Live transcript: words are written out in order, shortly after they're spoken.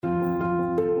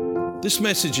This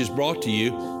message is brought to you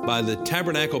by the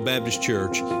Tabernacle Baptist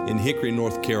Church in Hickory,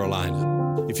 North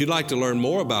Carolina. If you'd like to learn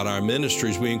more about our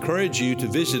ministries, we encourage you to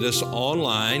visit us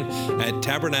online at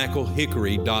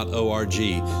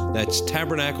tabernaclehickory.org. That's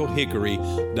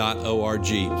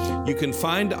tabernaclehickory.org. You can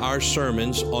find our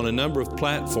sermons on a number of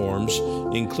platforms,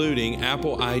 including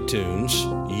Apple iTunes,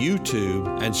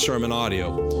 YouTube, and Sermon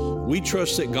Audio. We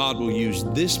trust that God will use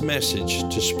this message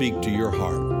to speak to your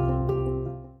heart.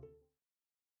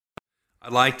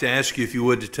 I'd like to ask you, if you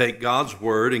would, to take God's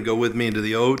Word and go with me into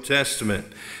the Old Testament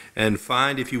and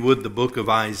find, if you would, the book of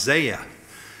Isaiah.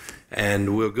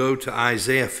 And we'll go to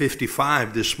Isaiah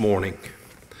 55 this morning.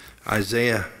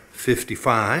 Isaiah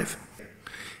 55.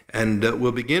 And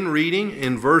we'll begin reading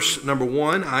in verse number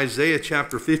 1, Isaiah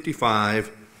chapter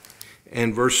 55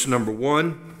 and verse number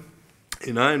 1.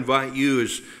 And I invite you,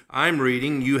 as I'm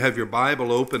reading, you have your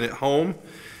Bible open at home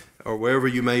or wherever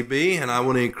you may be, and I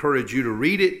want to encourage you to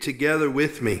read it together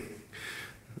with me.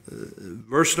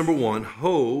 Verse number 1,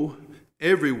 Ho,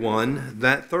 everyone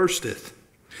that thirsteth,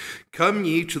 come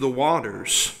ye to the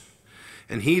waters,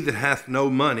 and he that hath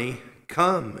no money,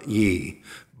 come ye,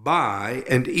 buy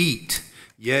and eat.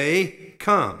 Yea,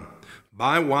 come,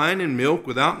 buy wine and milk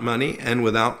without money and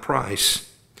without price.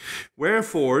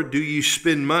 Wherefore do ye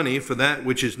spend money for that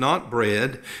which is not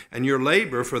bread, and your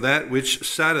labor for that which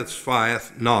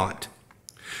satisfieth not?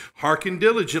 Hearken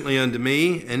diligently unto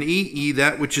me, and eat ye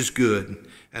that which is good,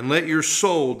 and let your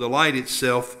soul delight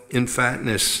itself in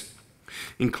fatness.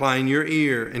 Incline your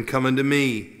ear, and come unto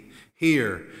me.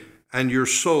 Hear, and your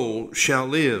soul shall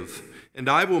live. And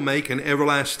I will make an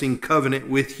everlasting covenant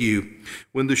with you,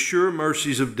 when the sure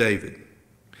mercies of David.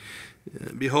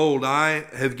 Behold, I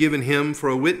have given him for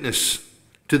a witness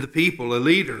to the people, a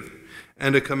leader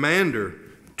and a commander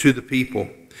to the people.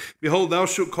 Behold, thou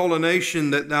shalt call a nation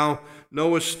that thou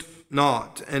knowest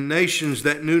not, and nations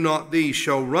that knew not thee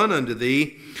shall run unto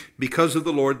thee, because of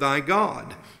the Lord thy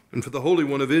God, and for the Holy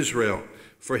One of Israel,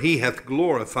 for he hath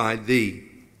glorified thee.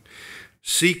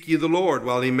 Seek ye the Lord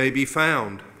while he may be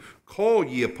found. Call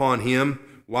ye upon him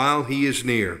while he is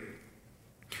near.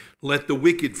 Let the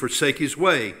wicked forsake his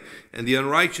way, and the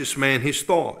unrighteous man his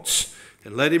thoughts,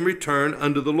 and let him return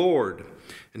unto the Lord,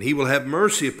 and he will have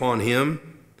mercy upon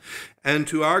him, and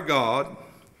to our God,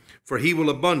 for he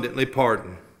will abundantly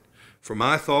pardon. For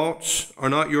my thoughts are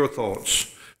not your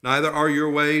thoughts, neither are your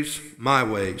ways my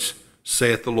ways,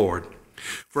 saith the Lord.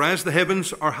 For as the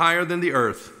heavens are higher than the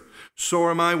earth, so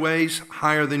are my ways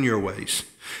higher than your ways,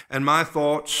 and my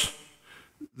thoughts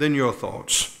than your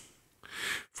thoughts.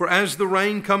 For as the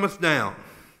rain cometh down,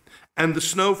 and the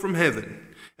snow from heaven,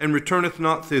 and returneth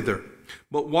not thither,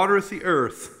 but watereth the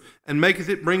earth, and maketh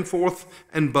it bring forth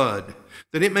and bud,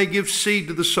 that it may give seed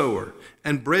to the sower,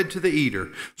 and bread to the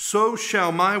eater, so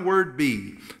shall my word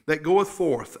be that goeth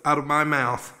forth out of my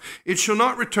mouth. It shall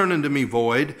not return unto me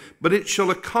void, but it shall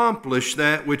accomplish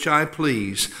that which I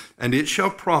please, and it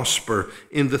shall prosper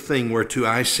in the thing whereto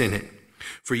I sent it.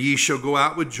 For ye shall go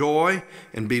out with joy,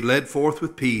 and be led forth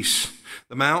with peace.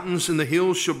 The mountains and the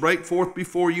hills shall break forth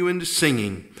before you into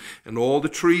singing, and all the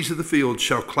trees of the field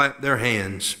shall clap their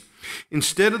hands.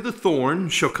 Instead of the thorn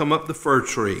shall come up the fir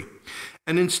tree,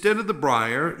 and instead of the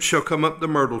briar shall come up the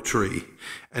myrtle tree,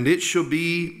 and it shall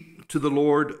be to the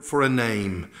Lord for a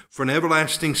name, for an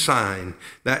everlasting sign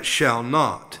that shall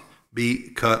not be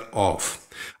cut off.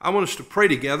 I want us to pray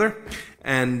together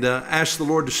and ask the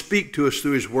Lord to speak to us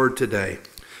through his word today.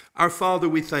 Our Father,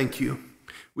 we thank you.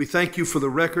 We thank you for the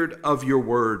record of your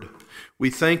word. We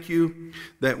thank you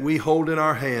that we hold in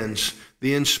our hands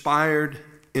the inspired,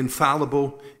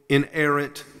 infallible,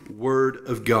 inerrant word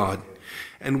of God.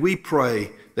 And we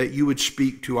pray that you would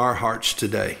speak to our hearts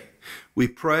today. We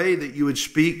pray that you would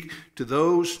speak to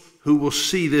those who will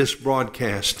see this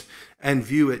broadcast and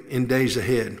view it in days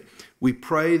ahead. We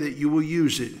pray that you will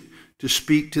use it to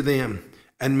speak to them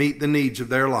and meet the needs of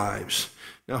their lives.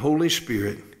 Now, Holy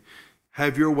Spirit,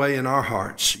 have your way in our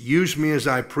hearts. Use me as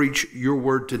I preach your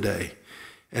word today,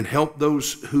 and help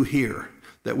those who hear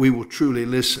that we will truly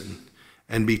listen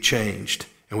and be changed.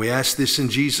 And we ask this in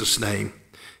Jesus' name.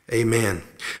 Amen.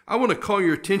 I want to call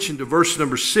your attention to verse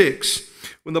number 6,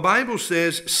 when the Bible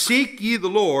says, Seek ye the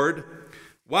Lord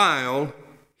while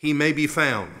he may be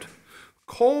found.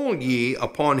 Call ye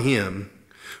upon him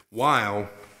while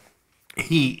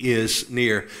he is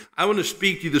near. I want to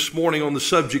speak to you this morning on the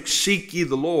subject, Seek ye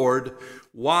the Lord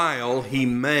while he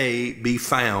may be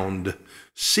found.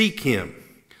 Seek him.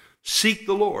 Seek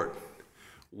the Lord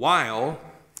while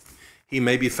he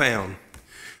may be found.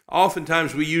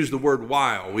 Oftentimes we use the word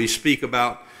while. We speak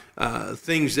about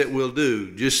things that we'll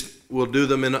do. We'll do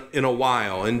them in a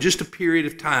while, in just a period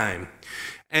of time.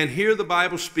 And here the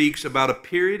Bible speaks about a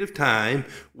period of time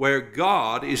where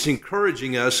God is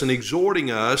encouraging us and exhorting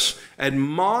us,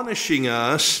 admonishing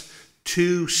us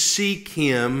to seek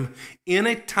Him in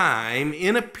a time,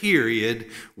 in a period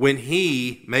when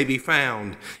He may be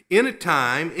found. In a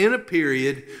time, in a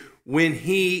period when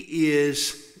He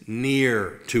is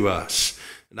near to us.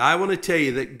 And I want to tell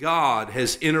you that God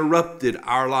has interrupted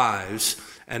our lives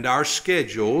and our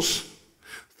schedules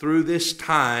through this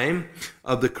time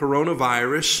of the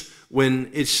coronavirus, when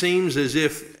it seems as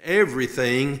if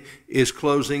everything is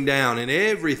closing down and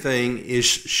everything is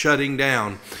shutting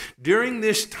down. During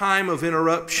this time of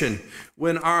interruption,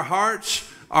 when our hearts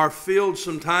are filled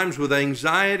sometimes with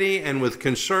anxiety and with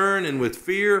concern and with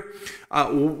fear,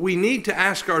 we need to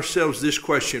ask ourselves this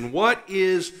question: what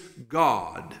is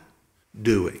God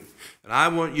doing? And I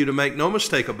want you to make no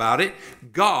mistake about it.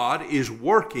 God is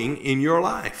working in your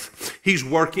life. He's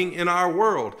working in our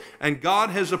world. And God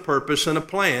has a purpose and a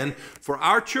plan for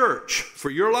our church,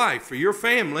 for your life, for your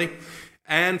family,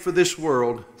 and for this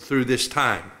world through this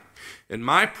time. And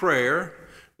my prayer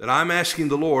that I'm asking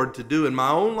the Lord to do in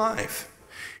my own life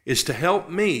is to help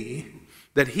me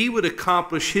that He would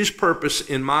accomplish His purpose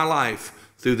in my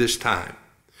life through this time.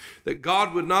 That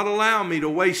God would not allow me to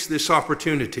waste this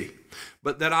opportunity,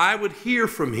 but that I would hear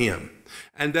from Him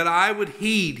and that I would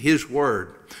heed His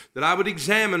word, that I would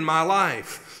examine my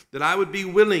life, that I would be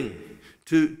willing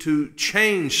to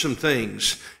change some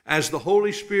things as the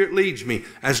Holy Spirit leads me,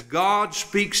 as God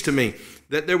speaks to me,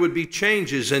 that there would be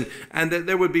changes and that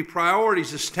there would be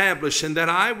priorities established, and that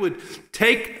I would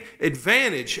take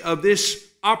advantage of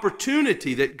this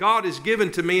opportunity that God has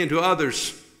given to me and to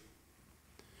others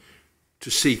to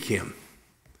seek Him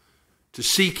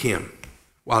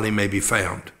while He may be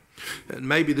found. And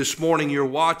maybe this morning you're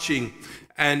watching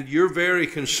and you're very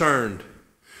concerned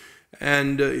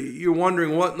and you're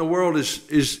wondering what in the world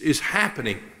is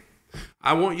happening.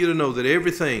 I want you to know that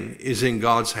everything is in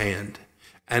God's hand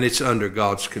and it's under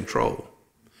God's control.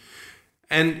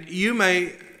 And you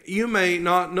may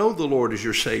not know the Lord as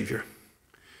your Savior,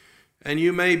 and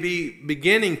you may be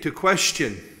beginning to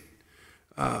question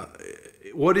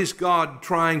what is God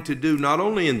trying to do, not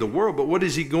only in the world, but what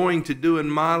is He going to do in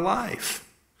my life?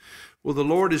 Well, the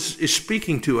Lord is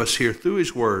speaking to us here through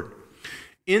His word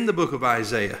in the book of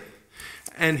Isaiah.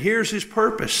 And here's His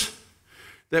purpose: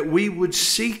 that we would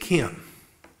seek Him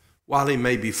while He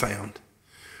may be found.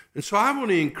 And so I want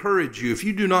to encourage you, if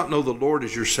you do not know the Lord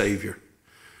as your Savior,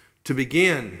 to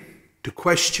begin to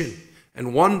question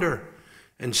and wonder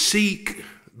and seek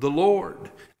the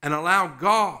Lord and allow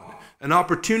God an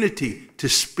opportunity to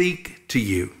speak to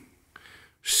you.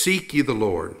 Seek ye the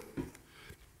Lord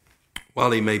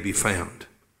while He may be found.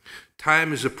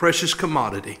 Time is a precious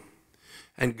commodity,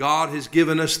 and God has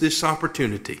given us this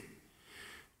opportunity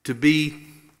to be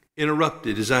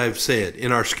interrupted, as I have said,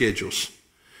 in our schedules,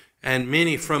 and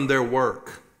many from their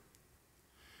work,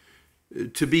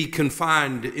 to be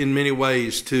confined in many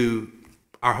ways to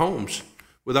our homes,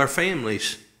 with our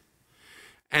families,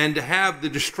 and to have the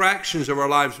distractions of our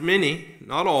lives, many,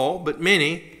 not all, but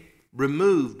many,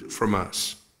 removed from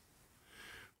us.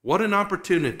 What an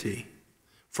opportunity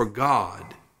for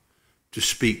God to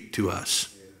speak to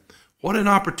us. What an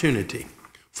opportunity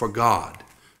for God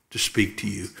to speak to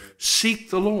you. Seek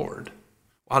the Lord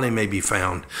while He may be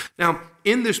found. Now,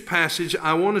 in this passage,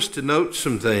 I want us to note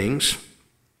some things.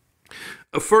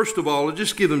 First of all, I'll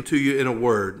just give them to you in a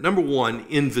word. Number one,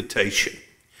 invitation.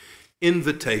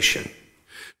 Invitation.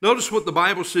 Notice what the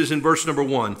Bible says in verse number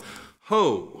 1.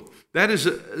 Ho.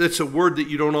 That's a word that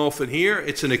you don't often hear.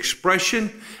 It's an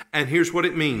expression, and here's what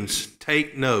it means.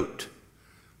 Take note.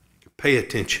 Pay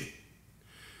attention.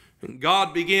 And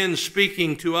God begins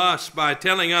speaking to us by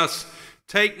telling us,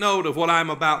 take note of what I'm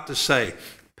about to say.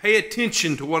 Pay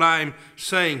attention to what I'm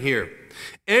saying here.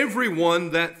 Everyone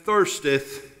that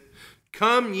thirsteth,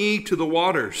 come ye to the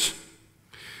waters.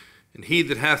 And he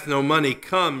that hath no money,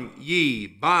 come ye,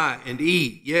 buy and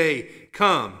eat. Yea,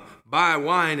 come, buy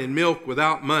wine and milk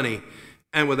without money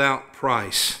and without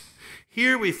price.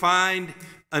 Here we find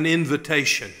an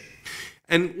invitation.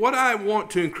 And what I want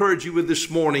to encourage you with this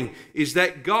morning is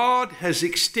that God has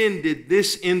extended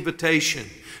this invitation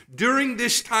during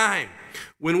this time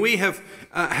when we have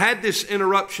had this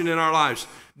interruption in our lives,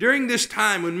 during this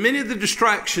time when many of the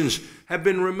distractions have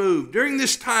been removed, during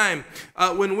this time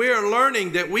when we are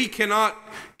learning that we cannot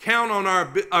count on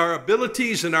our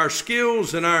abilities and our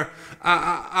skills and our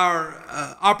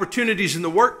opportunities in the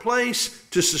workplace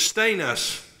to sustain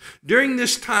us, during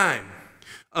this time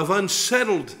of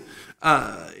unsettled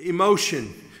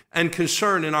emotion and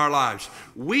concern in our lives,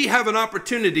 we have an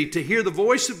opportunity to hear the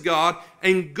voice of God,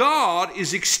 and God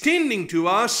is extending to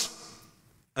us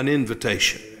an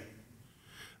invitation.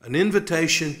 An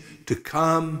invitation to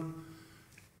come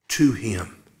to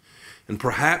him. And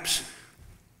perhaps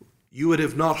you would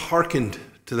have not hearkened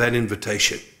to that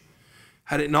invitation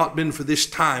had it not been for this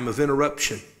time of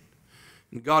interruption.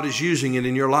 And God is using it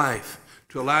in your life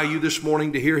to allow you this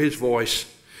morning to hear his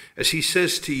voice as he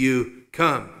says to you,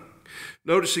 come.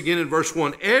 Notice again in verse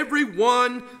 1,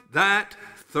 everyone that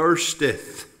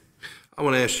thirsteth. I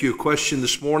want to ask you a question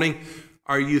this morning.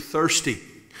 Are you thirsty?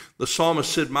 The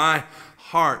psalmist said, my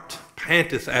heart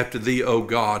panteth after thee, O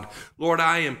God. Lord,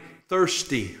 I am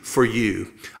thirsty for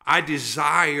you. I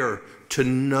desire to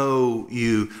know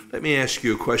you. Let me ask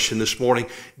you a question this morning.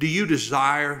 Do you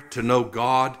desire to know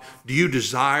God? Do you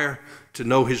desire to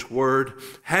know his word?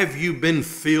 Have you been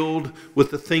filled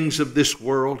with the things of this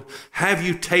world? Have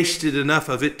you tasted enough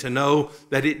of it to know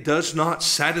that it does not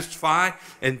satisfy,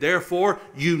 and therefore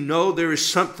you know there is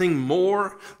something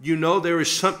more? You know there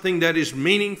is something that is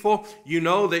meaningful. You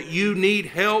know that you need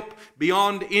help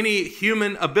beyond any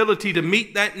human ability to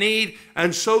meet that need.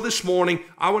 And so this morning,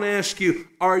 I want to ask you,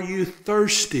 are you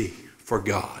thirsty for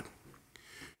God?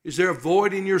 Is there a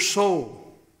void in your soul?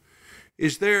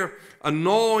 Is there a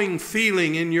gnawing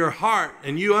feeling in your heart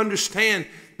and you understand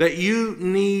that you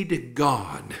need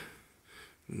God?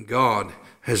 God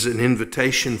has an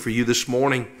invitation for you this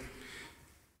morning.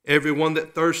 Everyone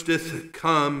that thirsteth,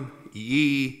 come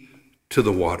ye to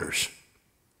the waters.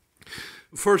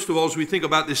 First of all, as we think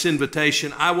about this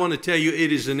invitation, I want to tell you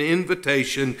it is an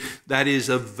invitation that is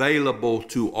available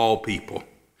to all people.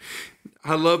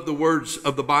 I love the words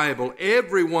of the Bible.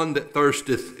 Everyone that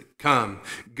thirsteth, come.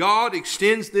 God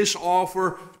extends this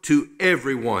offer to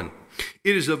everyone.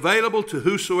 It is available to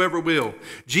whosoever will.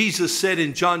 Jesus said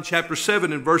in John chapter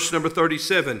 7 and verse number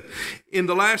 37, in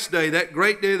the last day, that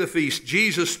great day of the feast,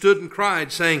 Jesus stood and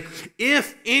cried, saying,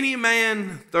 if any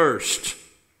man thirst,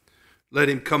 let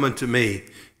him come unto me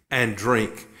and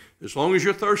drink. As long as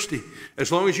you're thirsty,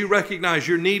 as long as you recognize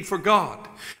your need for God,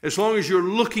 as long as you're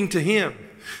looking to him,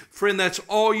 friend, that's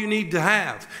all you need to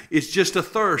have. It's just a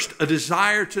thirst, a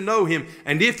desire to know him.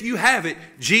 And if you have it,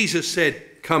 Jesus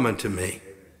said, come unto me.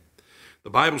 The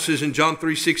Bible says in John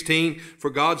 3:16, for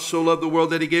God so loved the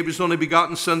world that he gave his only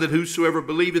begotten Son, that whosoever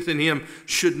believeth in him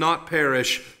should not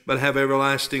perish, but have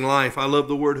everlasting life. I love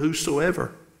the word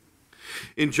whosoever.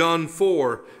 In John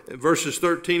 4, verses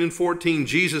 13 and 14,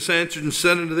 Jesus answered and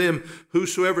said unto them,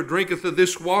 whosoever drinketh of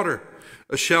this water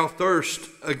shall thirst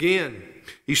again.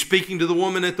 He's speaking to the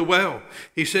woman at the well.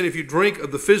 He said, if you drink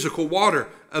of the physical water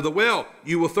of the well,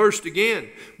 you will thirst again.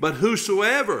 But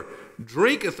whosoever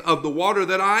drinketh of the water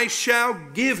that I shall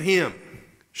give him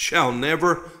shall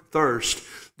never thirst.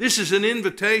 This is an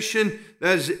invitation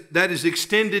that is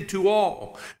extended to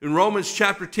all. In Romans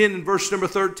chapter 10 and verse number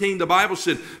 13, the Bible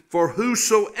said, for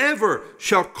whosoever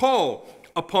shall call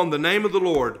upon the name of the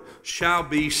Lord shall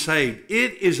be saved.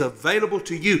 It is available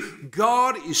to you.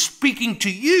 God is speaking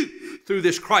to you through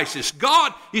this crisis.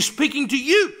 God is speaking to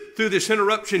you through this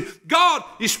interruption. God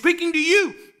is speaking to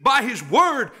you by his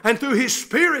word and through his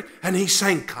spirit. And he's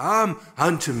saying, come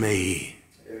unto me.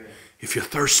 If you're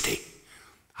thirsty,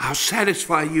 I'll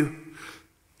satisfy you.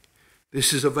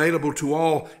 This is available to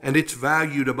all, and it's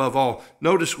valued above all.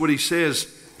 Notice what he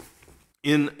says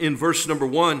in verse number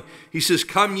 1. He says,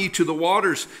 come ye to the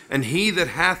waters, and he that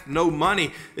hath no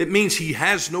money. It means he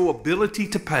has no ability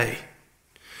to pay.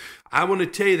 I want to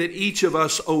tell you that each of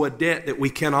us owe a debt that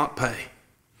we cannot pay.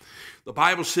 The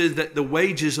Bible says that the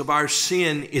wages of our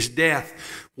sin is death.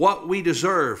 What we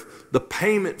deserve, the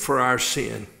payment for our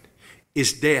sin,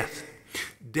 is death.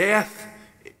 Death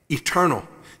eternal.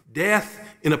 Death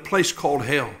in a place called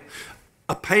hell.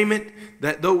 A payment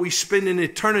that though we spend an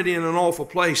eternity in an awful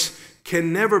place,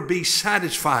 can never be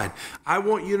satisfied. I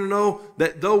want you to know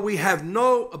that though we have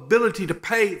no ability to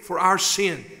pay for our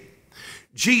sin,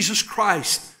 Jesus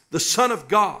Christ, the Son of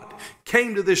God,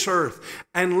 came to this earth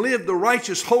and lived the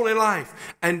righteous, holy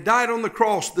life and died on the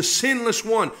cross, the sinless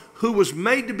one who was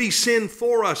made to be sin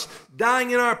for us,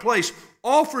 dying in our place,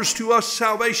 offers to us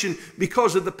salvation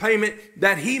because of the payment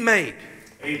that he made.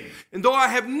 Amen. And though I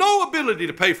have no ability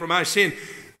to pay for my sin,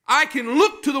 I can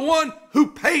look to the one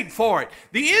who paid for it.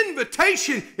 The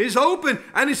invitation is open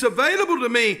and it's available to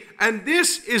me. And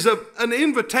this is an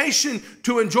invitation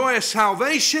to enjoy a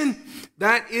salvation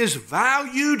that is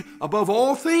valued above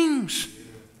all things.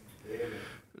 Amen.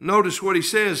 Notice what he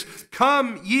says.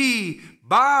 Come ye,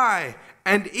 buy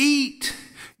and eat.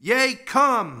 Yea,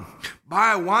 come,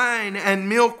 buy wine and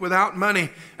milk without money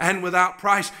and without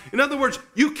price. In other words,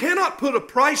 you cannot put a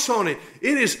price on it.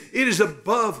 It is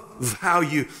above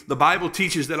value. The Bible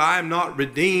teaches that I am not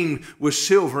redeemed with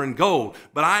silver and gold,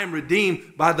 but I am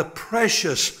redeemed by the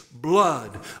precious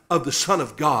blood of the Son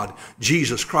of God,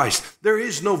 Jesus Christ. There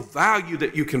is no value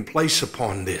that you can place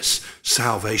upon this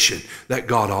salvation that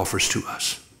God offers to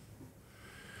us.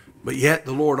 But yet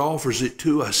the Lord offers it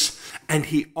to us, and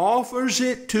He offers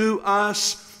it to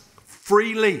us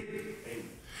freely.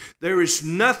 There is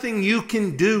nothing you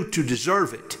can do to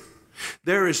deserve it.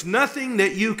 There is nothing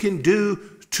that you can do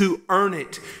to earn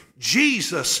it.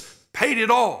 Jesus paid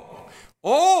it all.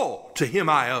 All to Him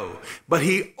I owe, but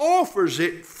He offers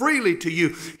it freely to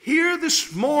you. Here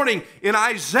this morning in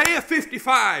Isaiah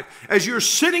 55, as you're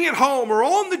sitting at home or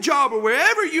on the job or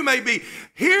wherever you may be,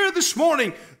 here this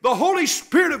morning, the Holy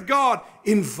Spirit of God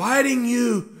inviting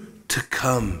you to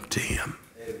come to Him.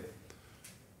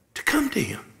 To come to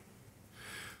Him.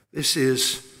 This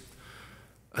is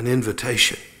an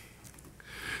invitation.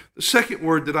 The second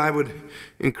word that I would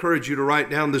encourage you to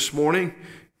write down this morning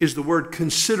is the word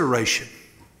consideration.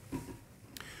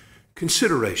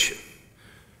 Consideration.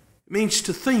 It means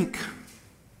to think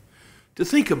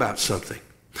about something.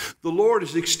 The Lord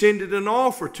has extended an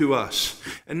offer to us,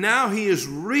 and now He is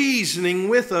reasoning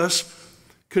with us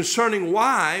concerning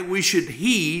why we should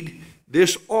heed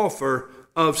this offer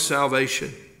of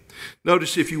salvation.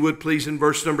 Notice, if you would please, in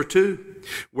verse number 2,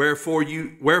 wherefore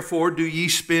do ye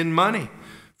spend money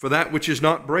for that which is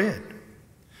not bread,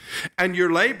 and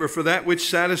your labor for that which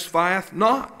satisfieth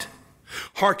not?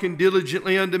 Hearken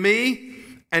diligently unto me,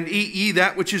 and eat ye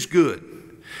that which is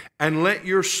good, and let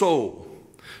your soul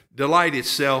delight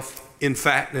itself in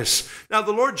fatness. Now,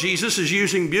 the Lord Jesus is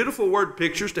using beautiful word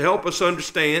pictures to help us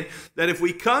understand that if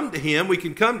we come to Him, we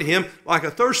can come to Him like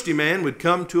a thirsty man would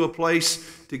come to a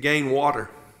place to gain water.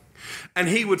 And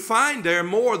he would find there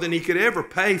more than he could ever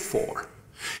pay for.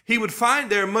 He would find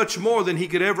there much more than he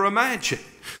could ever imagine.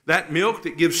 That milk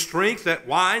that gives strength, that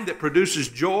wine that produces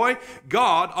joy,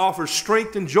 God offers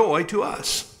strength and joy to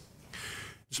us.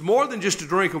 It's more than just a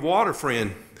drink of water,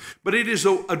 friend, but it is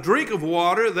a drink of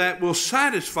water that will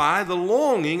satisfy the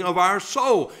longing of our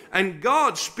soul. And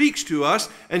God speaks to us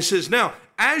and says, now,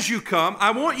 as you come, I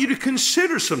want you to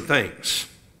consider some things.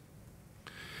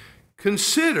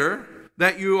 Consider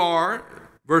that you are,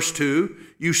 verse 2,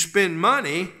 you spend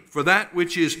money for that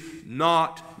which is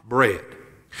not bread,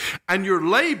 and your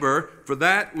labor for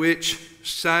that which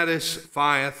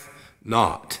satisfieth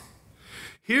not.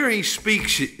 Here He's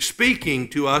speaking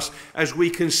to us as we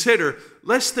consider.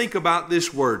 Let's think about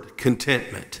this word,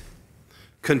 contentment.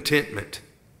 Contentment.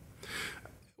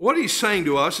 What He's saying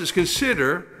to us is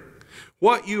consider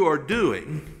what you are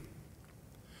doing,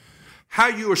 how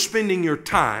you are spending your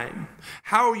time,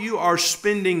 how you are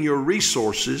spending your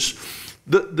resources,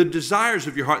 the desires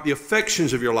of your heart, the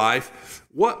affections of your life,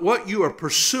 what you are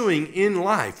pursuing in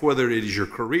life, whether it is your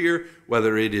career,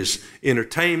 whether it is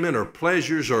entertainment or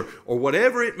pleasures or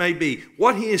whatever it may be.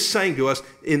 What He is saying to us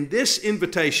in this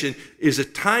invitation is a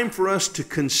time for us to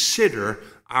consider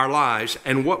our lives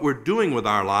and what we're doing with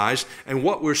our lives and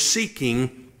what we're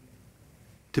seeking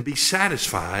to be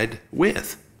satisfied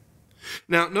with.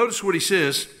 Now, notice what He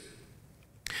says.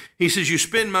 He says, you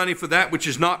spend money for that which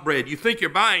is not bread. You think you're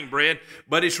buying bread,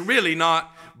 but it's really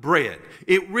not bread.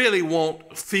 It really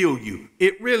won't fill you.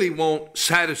 It really won't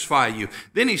satisfy you.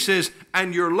 Then He says,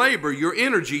 and your labor, your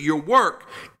energy, your work,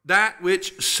 that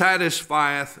which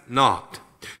satisfieth not.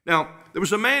 Now, there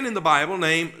was a man in the Bible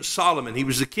named Solomon. He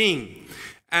was a king.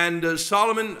 And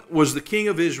Solomon was the king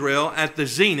of Israel at the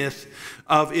zenith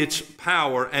of its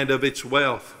power and of its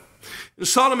wealth. And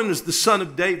Solomon is the son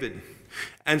of David.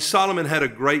 And Solomon had a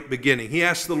great beginning. He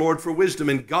asked the Lord for wisdom,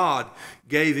 and God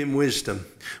gave him wisdom.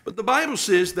 But the Bible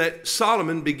says that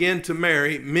Solomon began to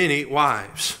marry many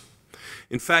wives.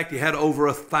 In fact, he had over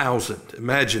 1,000.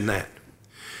 Imagine that.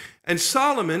 And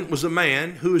Solomon was a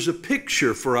man who is a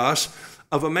picture for us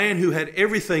of a man who had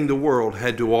everything the world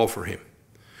had to offer him.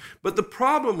 But the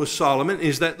problem with Solomon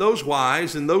is that those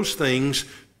wives and those things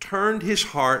turned his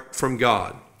heart from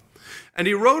God. And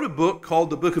he wrote a book called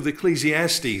the Book of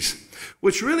Ecclesiastes,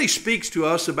 which really speaks to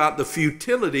us about the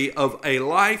futility of a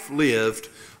life lived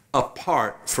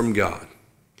apart from God.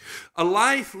 A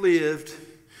life lived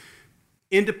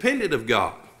independent of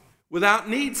God, without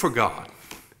need for God.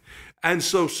 And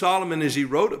so Solomon, as he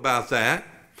wrote about that,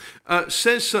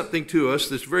 says something to us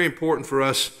that's very important for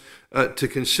us to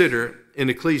consider in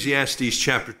Ecclesiastes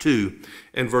chapter 2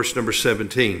 and verse number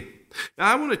 17.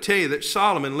 Now, I want to tell you that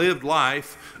Solomon lived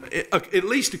life, at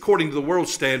least according to the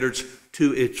world's standards,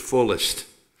 to its fullest.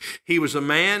 He was a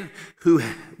man who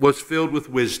was filled with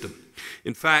wisdom.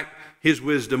 In fact, his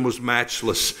wisdom was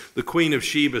matchless. The Queen of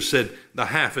Sheba said, the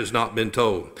half has not been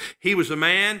told. He was a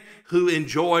man who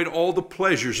enjoyed all the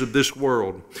pleasures of this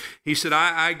world. He said,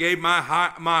 I gave my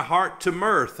heart to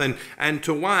mirth and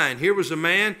to wine. Here was a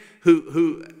man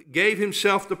who gave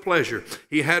himself to pleasure.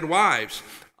 He had wives,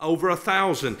 over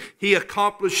 1,000. He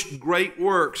accomplished great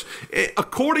works.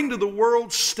 According to the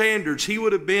world's standards, he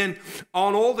would have been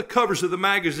on all the covers of the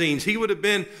magazines. He would have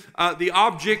been the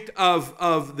object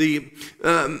of the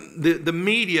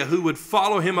media who would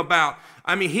follow him about.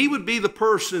 I mean, he would be the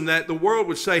person that the world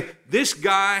would say, this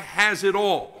guy has it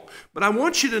all. But I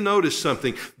want you to notice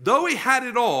something. Though he had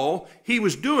it all, he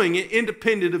was doing it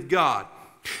independent of God.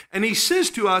 And he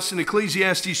says to us in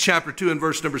Ecclesiastes chapter 2 and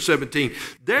verse number 17,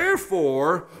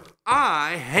 therefore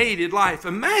I hated life.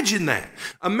 Imagine that.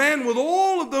 A man with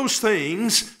all of those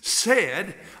things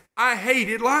said, I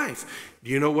hated life.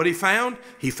 Do you know what he found?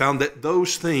 He found that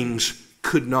those things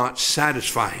could not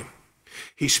satisfy him.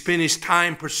 He spent his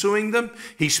time pursuing them.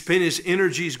 He spent his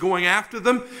energies going after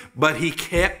them, but he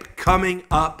kept coming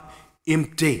up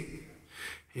empty.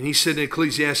 And he said in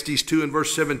Ecclesiastes 2 and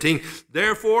verse 17,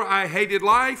 therefore I hated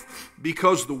life,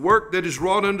 because the work that is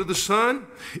wrought under the sun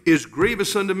is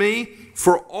grievous unto me,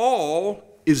 for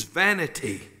all is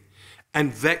vanity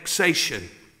and vexation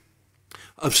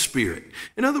of spirit.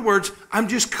 In other words, I'm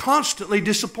just constantly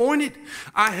disappointed.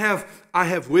 I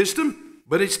have wisdom,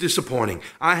 but it's disappointing.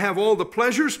 I have all the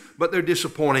pleasures, but they're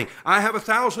disappointing. I have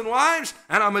 1,000 wives,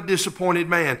 and I'm a disappointed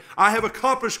man. I have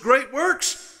accomplished great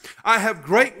works. I have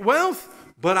great wealth,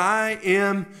 but I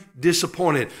am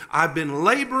disappointed. I've been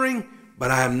laboring,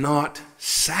 but I am not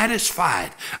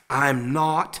satisfied. I'm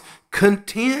not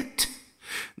content.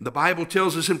 The Bible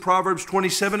tells us in Proverbs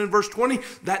 27 and verse 20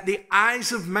 that the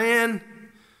eyes of man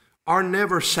are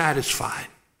never satisfied.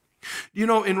 You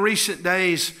know, in recent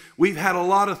days, we've had a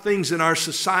lot of things in our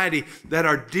society that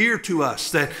are dear to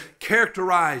us, that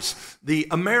characterize the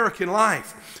American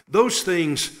life. Those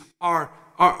things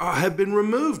have been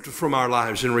removed from our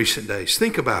lives in recent days.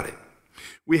 Think about it.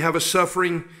 We have a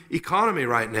suffering economy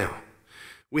right now.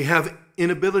 We have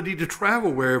inability to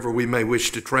travel wherever we may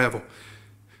wish to travel.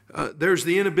 There's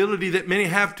the inability that many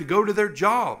have to go to their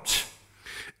jobs.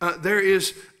 There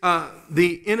is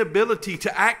the inability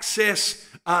to access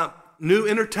new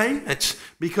entertainments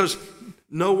because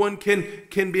no one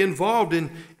can be involved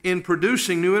in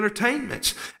producing new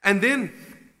entertainments. And then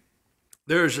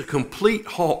there's a complete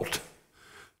halt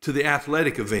to the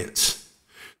athletic events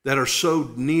that are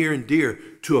so near and dear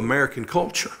to American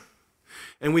culture.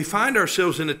 And we find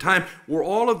ourselves in a time where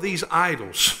all of these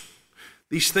idols,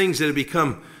 these things that have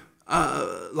become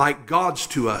like gods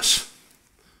to us,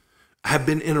 have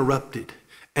been interrupted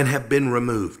and have been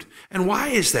removed. And why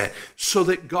is that? So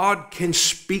that God can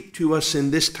speak to us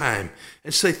in this time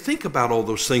and say, think about all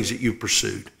those things that you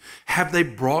pursued. Have they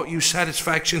brought you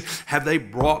satisfaction? Have they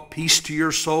brought peace to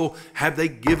your soul? Have they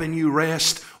given you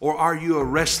rest? Or are you a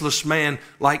restless man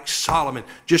like Solomon,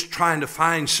 just trying to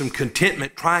find some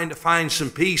contentment, trying to find some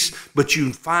peace, but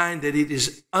you find that it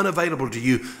is unavailable to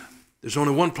you? There's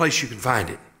only one place you can find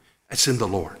it. That's in the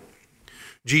Lord.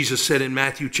 Jesus said in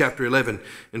Matthew chapter 11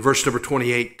 in verse number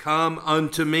 28, come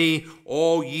unto me,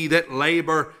 all ye that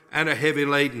labor and are heavy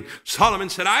laden. Solomon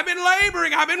said, I've been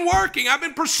laboring, I've been working, I've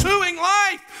been pursuing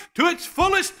life to its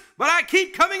fullest, but I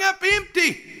keep coming up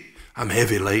empty. I'm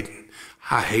heavy laden.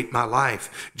 I hate my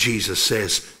life. Jesus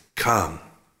says, come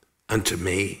unto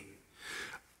me,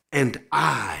 and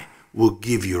I will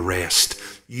give you rest.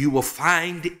 You will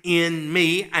find in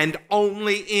me and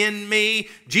only in me.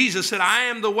 Jesus said, I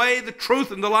am the way, the truth,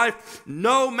 and the life.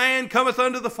 No man cometh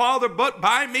unto the Father but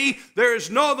by me. There is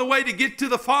no other way to get to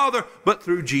the Father but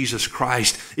through Jesus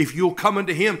Christ. If you'll come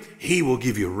unto him, he will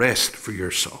give you rest for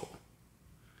your soul.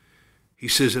 He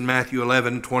says in Matthew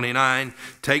 11:29,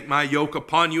 take my yoke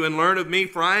upon you and learn of me,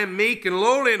 for I am meek and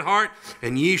lowly in heart,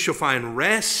 and ye shall find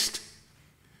rest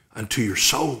unto your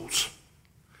souls.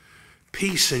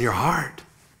 Peace in your heart.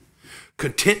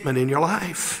 Contentment in your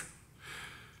life.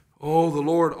 Oh, the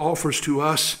Lord offers to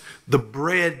us the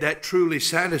bread that truly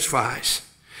satisfies.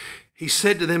 He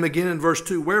said to them again in verse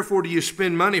 2, wherefore do you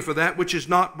spend money for that which is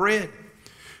not bread?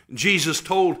 Jesus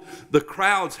told the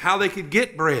crowds how they could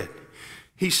get bread.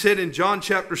 He said in John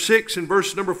chapter 6 and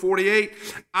verse number 48,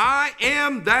 I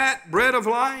am that bread of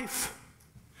life.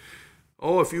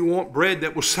 Oh, if you want bread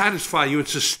that will satisfy you and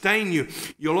sustain you,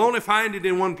 you'll only find it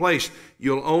in one place.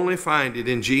 You'll only find it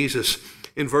in Jesus.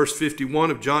 In verse 51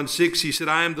 of John 6, he said,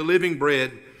 I am the living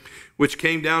bread which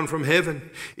came down from heaven.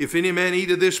 If any man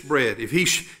eat of this bread, if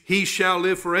he shall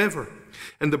live forever.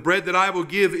 And the bread that I will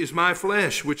give is my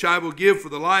flesh, which I will give for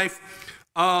the life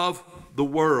of the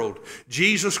world.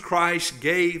 Jesus Christ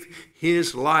gave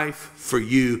his life for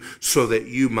you so that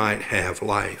you might have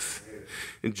life.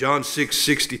 In John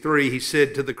 6:63, he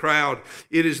said to the crowd,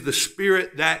 it is the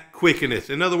Spirit that quickeneth.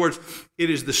 In other words, it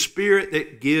is the Spirit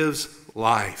that gives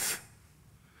life.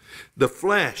 The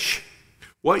flesh,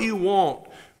 what you want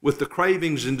with the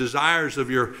cravings and desires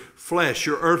of your flesh,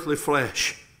 your earthly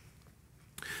flesh,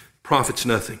 profits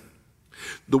nothing.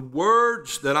 The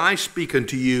words that I speak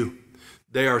unto you,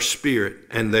 they are spirit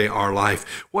and they are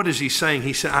life. What is he saying?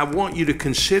 He said, I want you to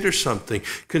consider something.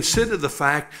 Consider the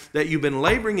fact that you've been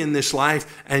laboring in this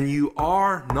life and you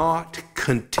are not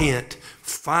content.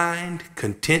 Find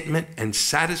contentment and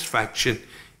satisfaction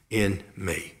in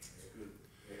me.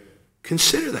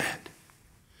 Consider that.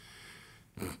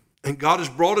 And God has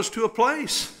brought us to a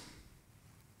place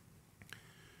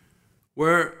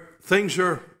where things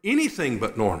are anything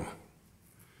but normal.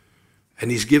 And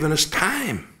he's given us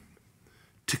time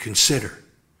to consider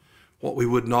what we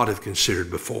would not have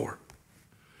considered before.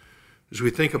 As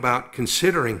we think about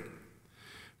considering,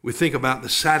 we think about the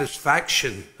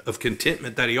satisfaction of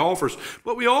contentment that he offers,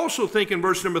 but we also think in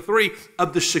verse number 3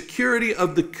 of the security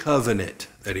of the covenant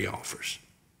that he offers.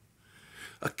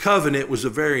 A covenant was a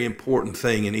very important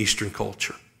thing in Eastern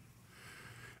culture.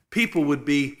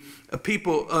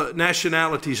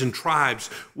 Nationalities and tribes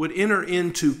would enter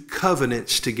into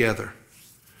covenants together.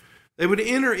 They would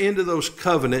enter into those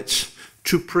covenants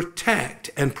to protect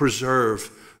and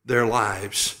preserve their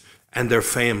lives and their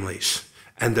families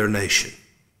and their nation.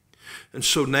 And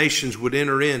so nations would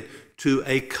enter into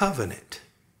a covenant.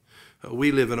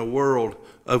 We live in a world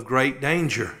of great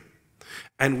danger,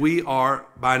 and we are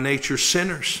by nature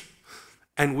sinners,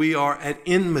 and we are at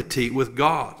enmity with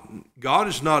God. God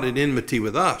is not at enmity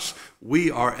with us.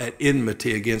 We are at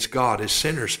enmity against God as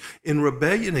sinners, in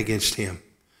rebellion against him.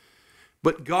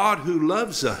 But God, who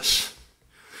loves us,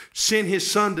 sent his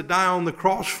Son to die on the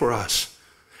cross for us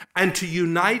and to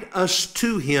unite us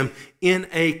to him in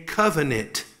a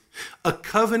covenant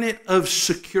of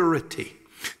security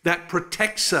that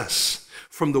protects us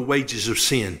from the wages of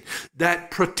sin, that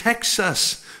protects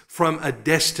us from a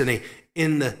destiny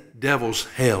in the devil's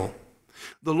hell.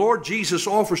 The Lord Jesus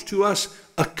offers to us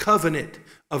a covenant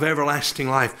of everlasting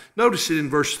life. Notice it in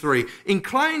verse 3.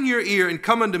 Incline your ear and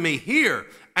come unto me. Hear,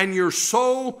 and your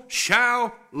soul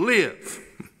shall live.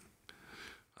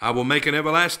 I will make an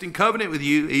everlasting covenant with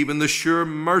you, even the sure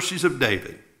mercies of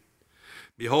David.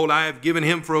 Behold, I have given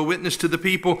him for a witness to the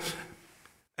people,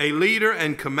 a leader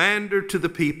and commander to the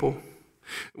people.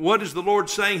 What is the Lord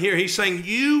saying here? He's saying,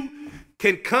 you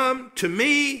can come to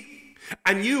me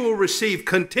and you will receive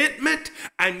contentment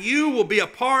and you will be a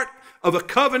part of a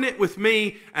covenant with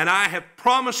me, and I have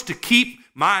promised to keep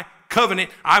my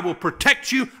covenant. I will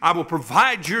protect you. I will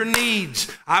provide your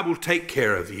needs. I will take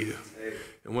care of you.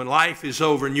 And when life is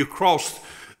over and you cross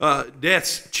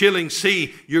death's chilling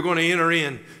sea, you're going to enter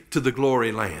into the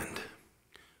glory land.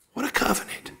 What a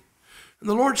covenant. And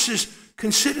the Lord says,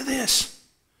 consider this.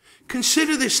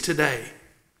 Consider this today.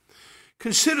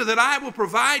 Consider that I will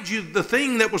provide you the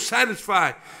thing that will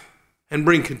satisfy and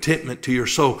bring contentment to your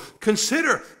soul.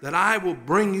 Consider that I will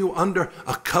bring you under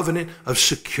a covenant of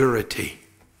security.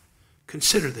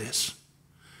 Consider this.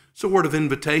 It's a word of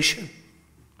invitation.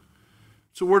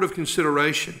 It's a word of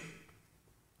consideration.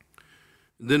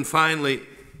 And then finally,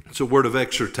 it's a word of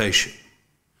exhortation.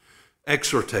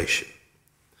 Exhortation.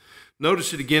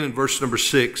 Notice it again in verse number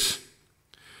 6.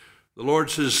 The Lord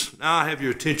says, now I have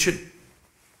your attention.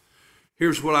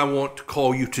 Here's what I want to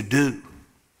call you to do.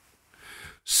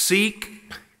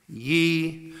 Seek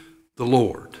ye the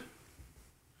Lord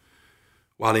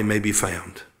while he may be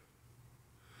found.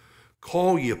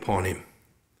 Call ye upon him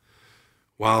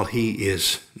while he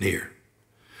is near.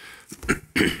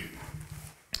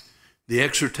 The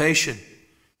exhortation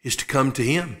is to come to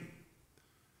him,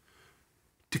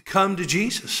 to come to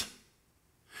Jesus.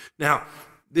 Now,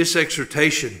 this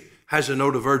exhortation has a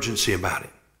note of urgency about it.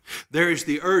 There is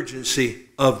the urgency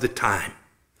of the time.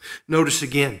 Notice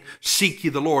again, seek ye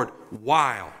the Lord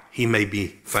while he may be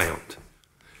found.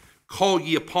 Call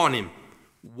ye upon him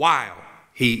while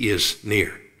he is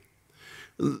near.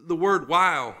 The word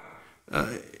while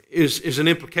is an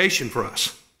implication for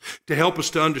us to help us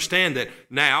to understand that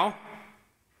now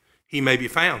he may be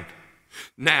found.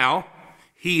 Now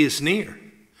he is near.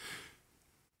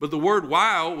 But the word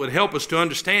while would help us to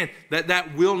understand that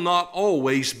that will not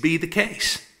always be the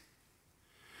case.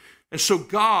 And so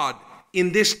God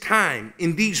in this time,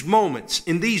 in these moments,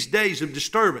 in these days of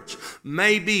disturbance,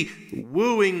 may be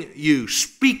wooing you,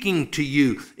 speaking to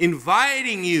you,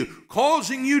 inviting you,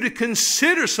 causing you to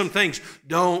consider some things.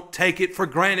 Don't take it for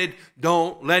granted.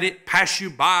 Don't let it pass you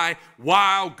by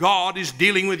while God is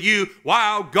dealing with you,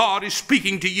 while God is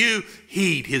speaking to you.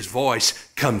 Heed His voice.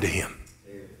 Come to Him.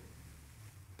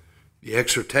 The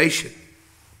exhortation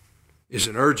is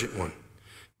an urgent one,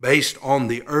 based on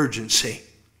the urgency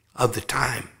of the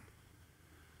time.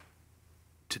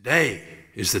 Today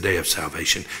is the day of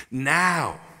salvation.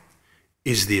 Now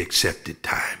is the accepted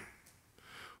time.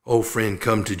 Oh, friend,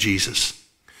 come to Jesus.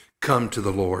 Come to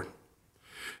the Lord.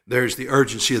 There's the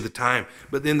urgency of the time,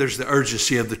 but then there's the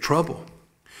urgency of the trouble.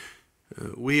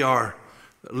 We are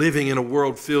living in a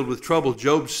world filled with trouble.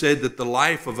 Job said that the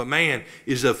life of a man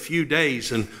is a few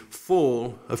days and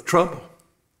full of trouble.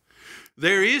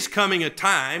 There is coming a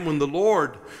time when the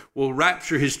Lord will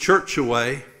rapture His church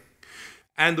away,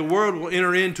 and the world will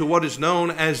enter into what is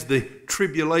known as the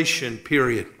tribulation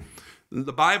period.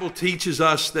 The Bible teaches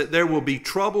us that there will be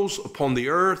troubles upon the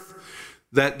earth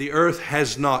that the earth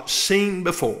has not seen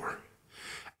before,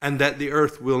 and that the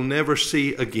earth will never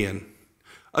see again.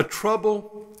 A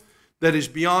trouble that is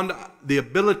beyond the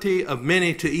ability of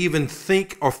many to even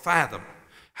think or fathom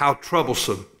how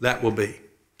troublesome that will be.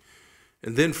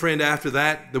 And then, friend, after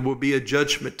that, there will be a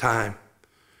judgment time.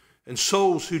 And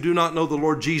souls who do not know the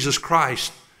Lord Jesus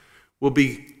Christ will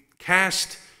be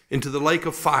cast into the lake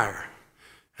of fire,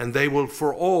 and they will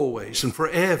for always and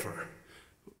forever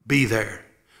be there.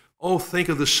 Oh, think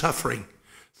of the suffering.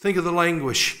 Think of the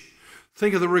languish.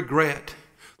 Think of the regret.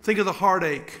 Think of the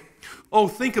heartache. Oh,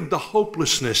 think of the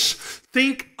hopelessness.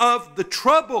 Think of the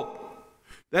trouble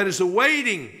that is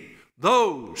awaiting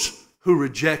those who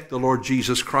reject the Lord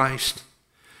Jesus Christ.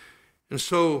 And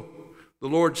so the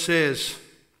Lord says,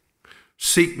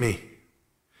 seek me.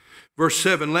 Verse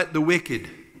 7, let the wicked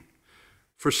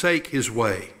forsake his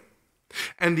way,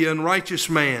 and the unrighteous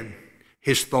man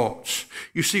his thoughts.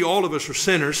 You see, all of us are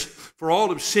sinners. For all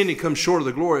have sinned and come short of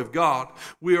the glory of God.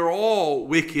 We are all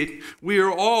wicked. We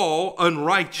are all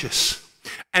unrighteous.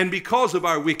 And because of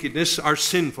our wickedness, our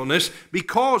sinfulness,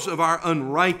 because of our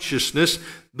unrighteousness,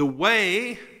 the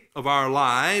way of our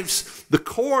lives, the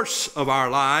course of our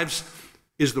lives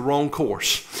is the wrong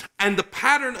course. And the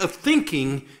pattern of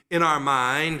thinking in our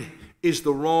mind is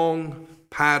the wrong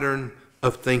pattern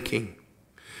of thinking.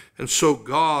 And so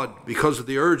God, because of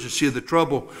the urgency of the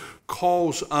trouble,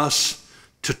 calls us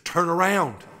to turn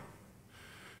around,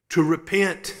 to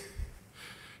repent,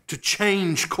 to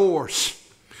change course.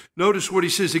 Notice what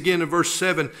He says again in verse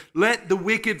 7. Let the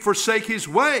wicked forsake his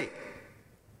way,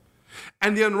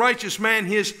 and the unrighteous man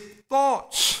his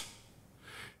thoughts,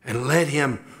 and let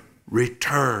him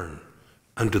return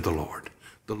unto the Lord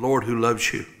who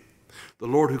loves you, the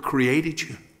Lord who created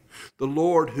you, the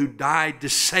Lord who died to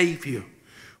save you.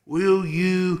 Will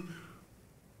you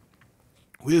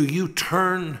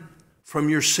turn from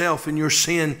yourself and your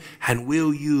sin, and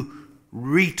will you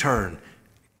return?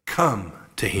 Come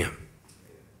to Him.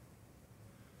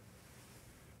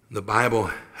 The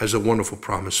Bible has a wonderful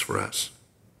promise for us.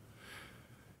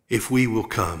 If we will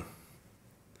come,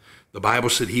 the Bible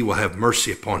said He will have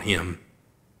mercy upon him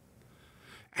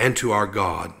and to our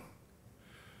God,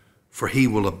 for He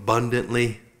will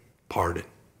abundantly pardon.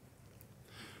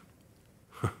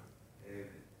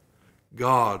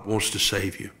 God wants to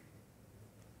save you.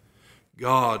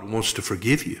 God wants to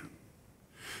forgive you.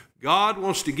 God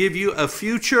wants to give you a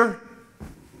future.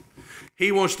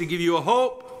 He wants to give you a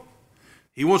hope.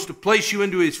 He wants to place you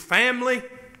into His family.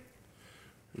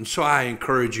 And so I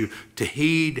encourage you to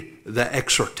heed the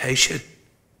exhortation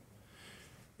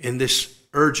in this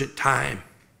urgent time,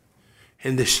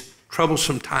 in this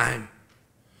troublesome time.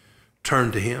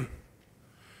 Turn to Him.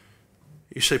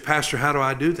 You say, Pastor, how do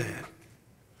I do that?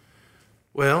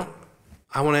 Well,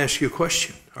 I want to ask you a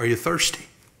question. Are you thirsty?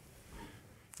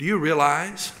 Do you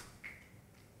realize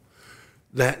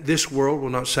that this world will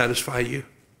not satisfy you?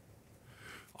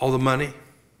 All the money,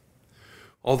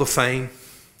 all the fame,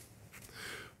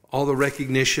 all the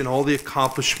recognition, all the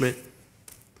accomplishment,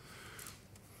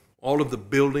 all of the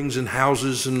buildings and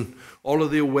houses and all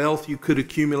of the wealth you could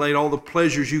accumulate, all the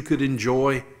pleasures you could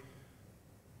enjoy,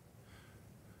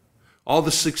 all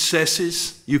the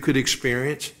successes you could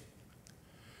experience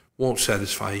won't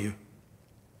satisfy you.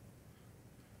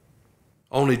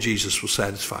 Only Jesus will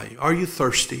satisfy you. Are you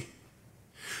thirsty?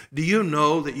 Do you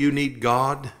know that you need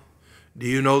God? Do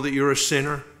you know that you're a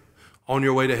sinner on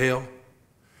your way to hell?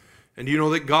 And do you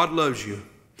know that God loves you?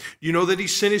 You know that He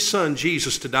sent His Son,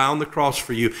 Jesus, to die on the cross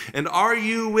for you. And are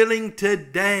you willing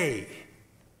today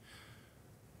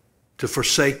to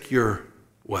forsake your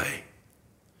way?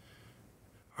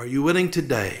 Are you willing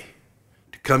today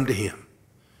to come to him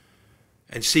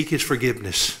and seek his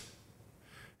forgiveness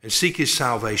and seek his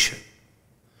salvation?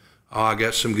 Oh, I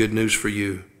got some good news for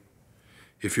you.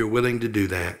 If you're willing to do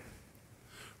that,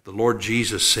 the Lord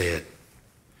Jesus said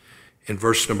in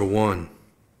verse number 1,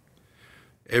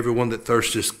 everyone that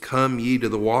thirsteth, come ye to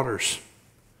the waters.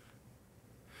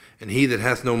 And he that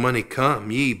hath no money, come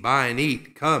ye, buy and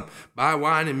eat. Come, buy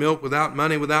wine and milk without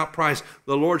money, without price.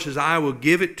 The Lord says, I will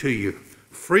give it to you.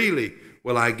 Freely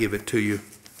will I give it to you.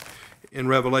 In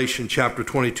Revelation chapter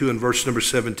 22 and verse number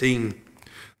 17,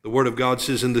 the word of God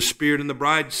says, and the Spirit and the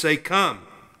bride say, come.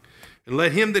 And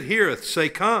let him that heareth say,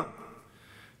 come.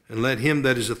 And let him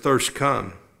that is athirst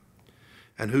come.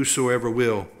 And whosoever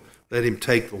will, let him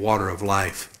take the water of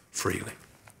life freely.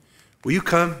 Will you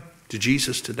come to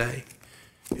Jesus today?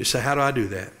 You say, how do I do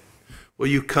that? Well,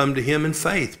 you come to him in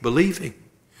faith, believing.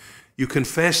 You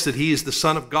confess that he is the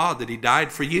Son of God, that he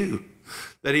died for you,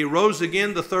 that he rose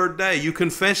again the third day. You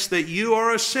confess that you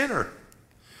are a sinner,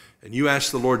 and you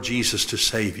ask the Lord Jesus to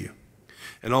save you.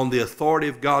 And on the authority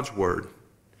of God's word,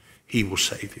 he will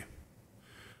save you.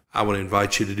 I want to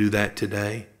invite you to do that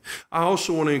today. I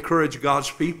also want to encourage God's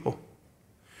people.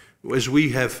 As we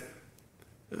have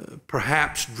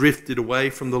perhaps drifted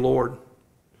away from the Lord,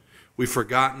 we've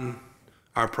forgotten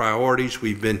our priorities.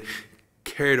 We've been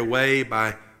carried away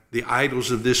by the idols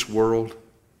of this world.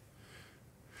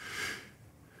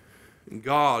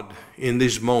 God, in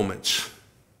these moments,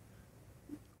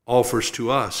 offers to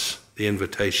us the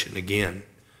invitation again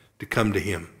to come to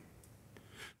him.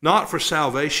 Not for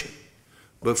salvation,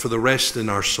 but for the rest in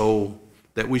our soul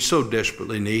that we so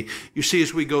desperately need. You see,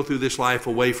 as we go through this life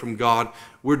away from God,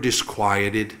 we're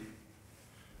disquieted.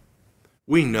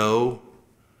 We know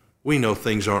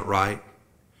things aren't right.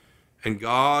 And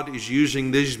God is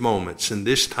using these moments and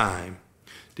this time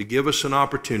to give us an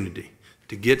opportunity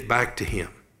to get back to him,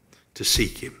 to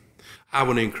seek him. I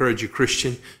want to encourage you,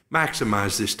 Christian,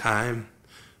 maximize this time.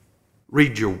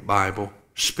 Read your Bible.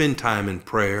 Spend time in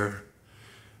prayer.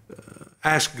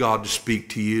 Ask God to speak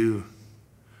to you.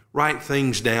 Write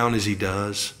things down as he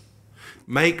does.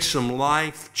 Make some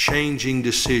life-changing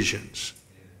decisions.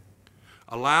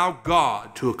 Allow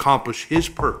God to accomplish his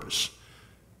purpose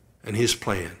and his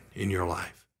plan in your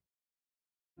life.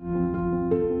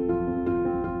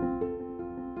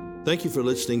 Thank you for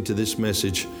listening to this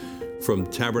message from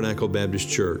Tabernacle Baptist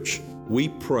Church. We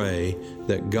pray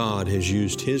that God has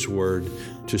used his word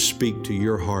to speak to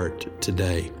your heart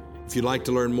today. If you'd like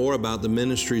to learn more about the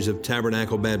ministries of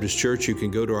Tabernacle Baptist Church, you can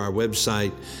go to our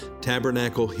website,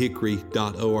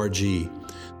 tabernaclehickory.org.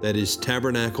 That is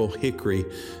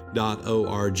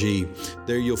tabernaclehickory.org.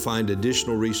 There you'll find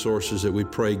additional resources that we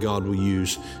pray God will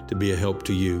use to be a help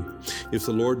to you. If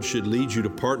the Lord should lead you to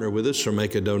partner with us or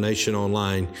make a donation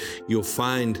online, you'll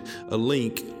find a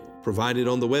link provided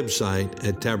on the website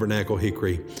at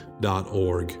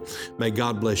tabernaclehickory.org. May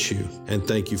God bless you, and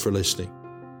thank you for listening.